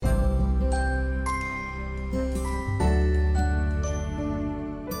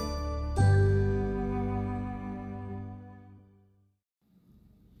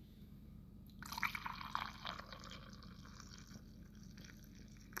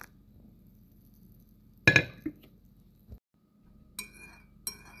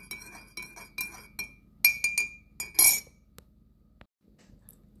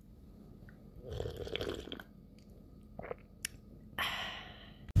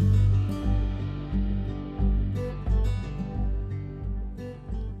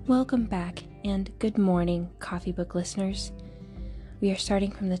Welcome back, and good morning, Coffee Book listeners. We are starting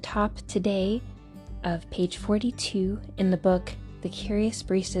from the top today of page 42 in the book The Curious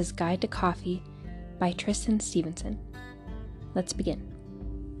Barista's Guide to Coffee by Tristan Stevenson. Let's begin.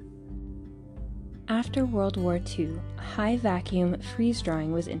 After World War II, high-vacuum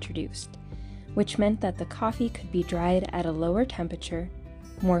freeze-drying was introduced, which meant that the coffee could be dried at a lower temperature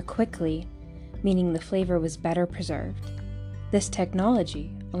more quickly, meaning the flavor was better preserved. This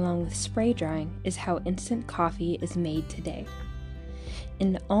technology, along with spray drying, is how instant coffee is made today.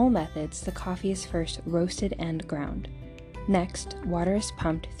 In all methods, the coffee is first roasted and ground. Next, water is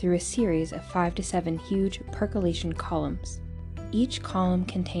pumped through a series of 5 to 7 huge percolation columns. Each column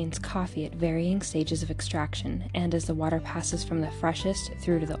contains coffee at varying stages of extraction, and as the water passes from the freshest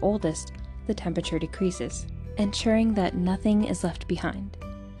through to the oldest, the temperature decreases, ensuring that nothing is left behind.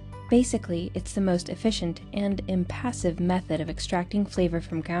 Basically, it's the most efficient and impassive method of extracting flavor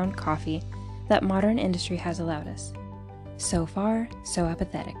from ground coffee that modern industry has allowed us. So far, so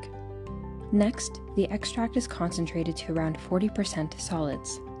apathetic. Next, the extract is concentrated to around 40%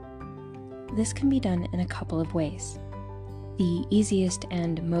 solids. This can be done in a couple of ways. The easiest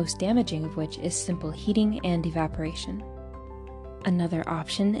and most damaging of which is simple heating and evaporation. Another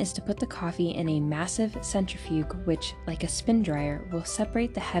option is to put the coffee in a massive centrifuge which, like a spin dryer, will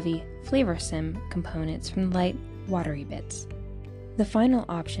separate the heavy flavor sim components from the light, watery bits. The final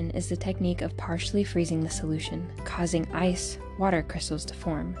option is the technique of partially freezing the solution, causing ice water crystals to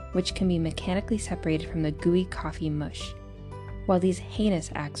form, which can be mechanically separated from the gooey coffee mush. While these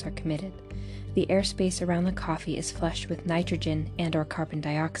heinous acts are committed, the airspace around the coffee is flushed with nitrogen and/or carbon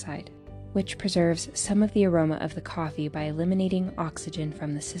dioxide, which preserves some of the aroma of the coffee by eliminating oxygen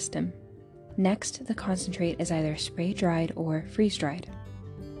from the system. Next, the concentrate is either spray-dried or freeze-dried.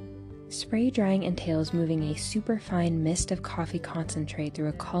 Spray drying entails moving a superfine mist of coffee concentrate through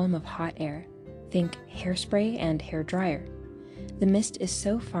a column of hot air. Think hairspray and hair dryer. The mist is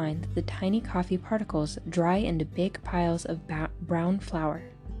so fine that the tiny coffee particles dry into big piles of brown flour.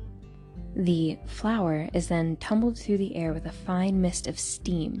 The flour is then tumbled through the air with a fine mist of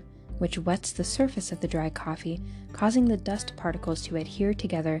steam, which wets the surface of the dry coffee, causing the dust particles to adhere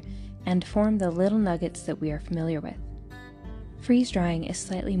together and form the little nuggets that we are familiar with. Freeze-drying is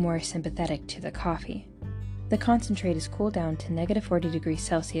slightly more sympathetic to the coffee. The concentrate is cooled down to -40 degrees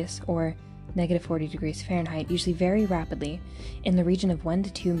Celsius or -40 degrees Fahrenheit, usually very rapidly, in the region of 1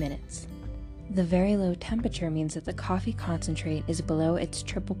 to 2 minutes. The very low temperature means that the coffee concentrate is below its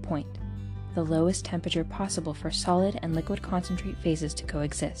triple point, the lowest temperature possible for solid and liquid concentrate phases to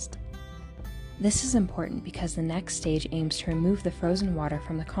coexist. This is important because the next stage aims to remove the frozen water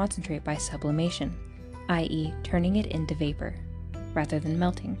from the concentrate by sublimation, i.e., turning it into vapor, rather than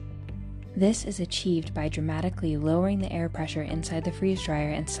melting. This is achieved by dramatically lowering the air pressure inside the freeze dryer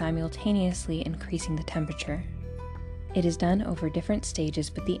and simultaneously increasing the temperature. It is done over different stages,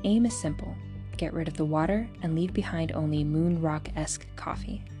 but the aim is simple: get rid of the water and leave behind only moon rock-esque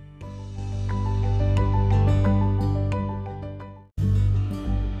coffee.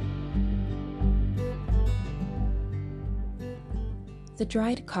 The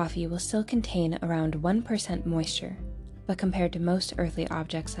dried coffee will still contain around 1% moisture, but compared to most earthly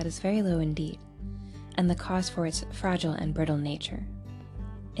objects that is very low indeed, and the cause for its fragile and brittle nature.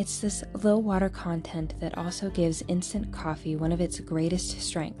 It's this low water content that also gives instant coffee one of its greatest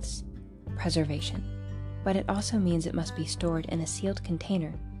strengths: preservation. But it also means it must be stored in a sealed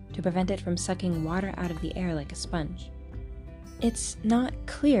container to prevent it from sucking water out of the air like a sponge. It's not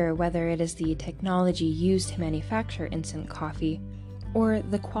clear whether it is the technology used to manufacture instant coffee or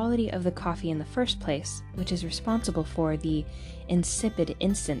the quality of the coffee in the first place, which is responsible for the insipid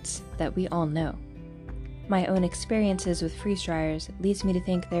instants that we all know. My own experiences with freeze dryers leads me to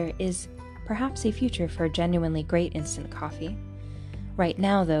think there is perhaps a future for genuinely great instant coffee. Right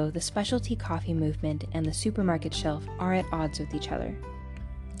now, though, the specialty coffee movement and the supermarket shelf are at odds with each other.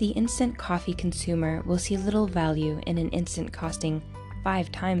 The instant coffee consumer will see little value in an instant costing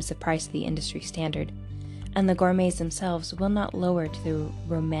 5 times the price of the industry standard, and the gourmets themselves will not lower to the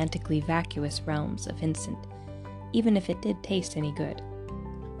romantically vacuous realms of instant, even if it did taste any good.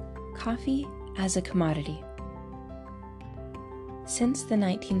 Coffee as a commodity. Since the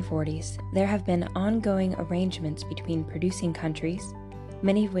 1940s, there have been ongoing arrangements between producing countries,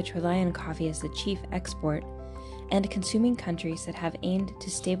 many of which rely on coffee as the chief export, and consuming countries that have aimed to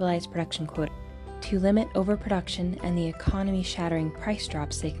stabilize production quota, to limit overproduction and the economy-shattering price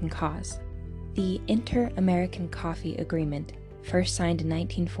drops they can cause. The Inter-American Coffee Agreement, first signed in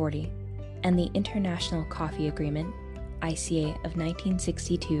 1940, and the International Coffee Agreement, ICA, of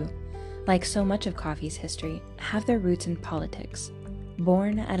 1962, like so much of coffee's history, have their roots in politics,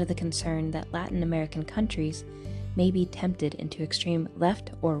 born out of the concern that Latin American countries may be tempted into extreme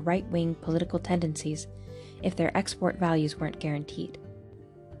left or right-wing political tendencies if their export values weren't guaranteed.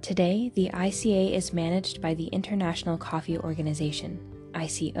 Today, the ICA is managed by the International Coffee Organization,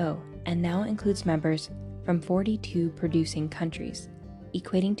 ICO, and now includes members from 42 producing countries,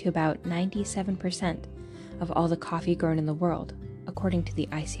 equating to about 97% of all the coffee grown in the world, according to the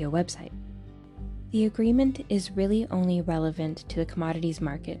ICO website. The agreement is really only relevant to the commodities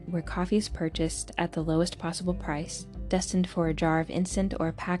market, where coffee is purchased at the lowest possible price, destined for a jar of instant or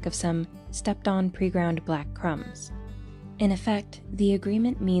a pack of some stepped-on pre-ground black crumbs. In effect, the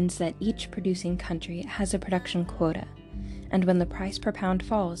agreement means that each producing country has a production quota, and when the price per pound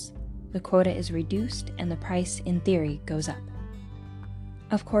falls, the quota is reduced and the price, in theory, goes up.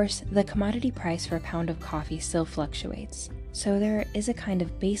 Of course, the commodity price for a pound of coffee still fluctuates, so there is a kind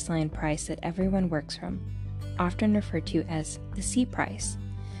of baseline price that everyone works from, often referred to as the C price,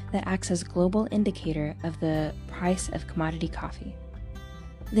 that acts as a global indicator of the price of commodity coffee.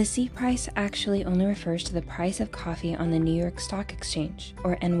 The C price actually only refers to the price of coffee on the New York Stock Exchange,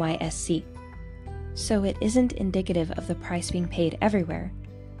 or NYSE, so it isn't indicative of the price being paid everywhere,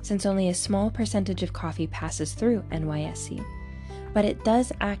 since only a small percentage of coffee passes through NYSE, but it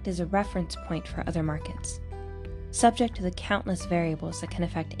does act as a reference point for other markets. Subject to the countless variables that can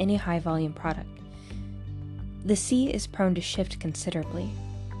affect any high-volume product, the C is prone to shift considerably,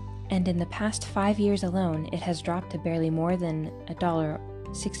 and in the past 5 years alone, it has dropped to barely more than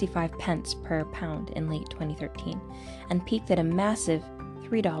 $1.65 per pound in late 2013, and peaked at a massive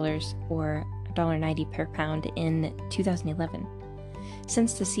 $3 or $1.90 per pound in 2011.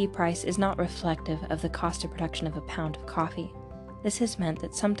 Since the C price is not reflective of the cost of production of a pound of coffee, this has meant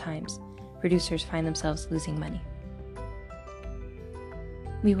that sometimes producers find themselves losing money.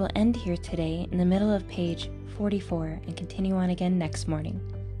 We will end here today in the middle of page 44 and continue on again next morning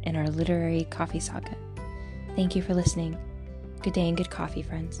in our literary coffee saga. Thank you for listening. Good day and good coffee,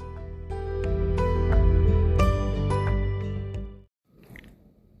 friends.